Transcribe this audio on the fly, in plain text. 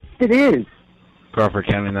it is. Crawford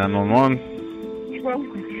County 911.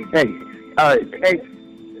 Hey,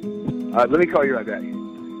 let me call you right back.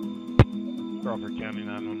 Crawford County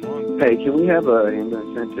 911. Hey, can we have an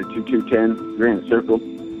ambulance sent to 2210 Granite Circle?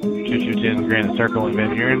 2210 Granite Circle in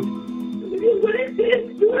Van Buren.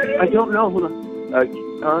 I don't know. Hold on.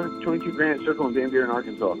 22 Granite Circle in Van Buren,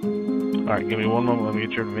 Arkansas. All right, give me one moment. Let me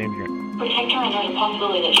get you to Van Buren. Protect her, and there's a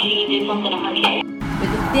possibility that she did something to her. But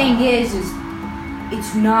the thing is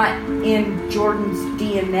it's not in Jordan's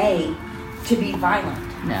DNA to be violent.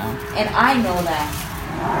 No. And I know that.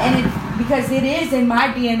 And because it is in my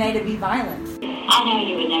DNA to be violent. I know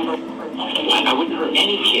you would never hurt that kid. I wouldn't hurt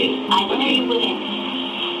any kid. I know you wouldn't.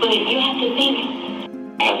 But you have to think.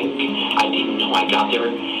 I didn't know I got there,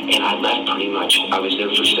 and I left pretty much. I was there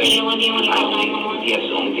for seconds. Yes,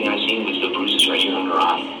 the only thing I seen was the bruises right here on her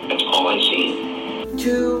eye. That's all I seen.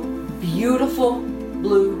 2 beautiful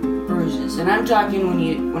blue bruises. And I'm talking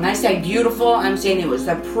when I say beautiful, I'm saying it was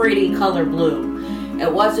a pretty color blue.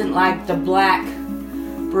 It wasn't like the black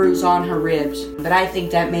bruise on her ribs. But I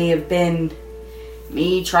think that may have been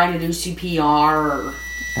me trying to do CPR or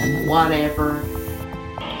whatever.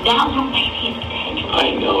 That little baby is dead.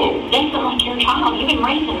 I know. They feel like your child. You've been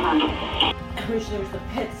raising her. I wish there was a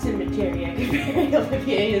pet cemetery I could bury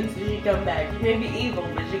Olivia in so she'd come back. She may be evil,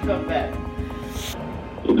 but she'd come back.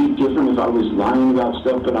 It'd be different if I was lying about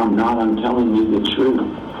stuff, but I'm not. I'm telling you the truth.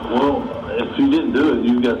 Well, if you didn't do it,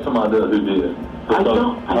 you've got some idea who did. I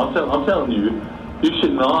don't. I'm telling you, you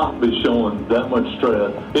should not be showing that much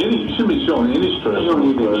stress. You shouldn't be showing any stress. I don't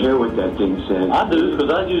even care what that thing says. I do,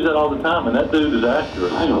 because I use that all the time, and that dude is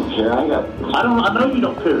accurate. I don't care. I know you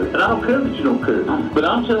don't care, and I don't care that you don't care. But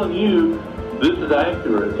I'm telling you, this is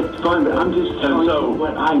accurate. It's fine, but I'm just telling you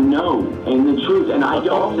what I know and the truth, and I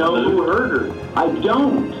don't know who hurt her. I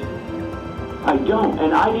don't,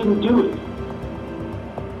 and I didn't do it.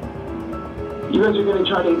 You guys are going to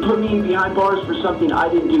try to put me behind bars for something I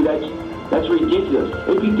didn't do. That's ridiculous.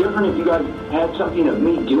 It'd be different if you guys had something of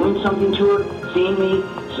me doing something to her, seeing me,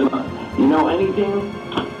 anything,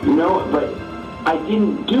 but I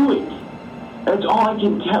didn't do it. That's all I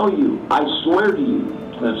can tell you. I swear to you.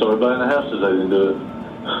 And so everybody in the house says they didn't do it.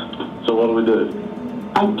 So what do we do?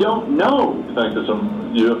 I don't know. You think that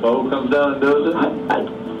some UFO comes down and does it?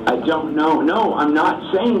 I don't know. No, I'm not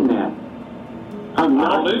saying that. I'm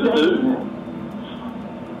not saying that.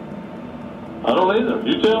 I don't either.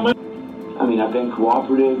 You tell me. I mean, I've been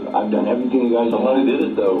cooperative. I've done everything you guys have. Somebody did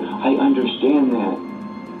it, though. I understand that.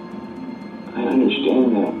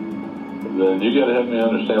 Then you got to help me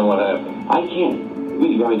understand what happened. I can't.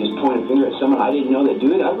 You want me to just point a finger at someone I didn't know that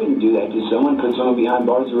do it? I wouldn't do that to someone, put someone behind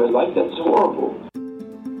bars of red light. That's horrible.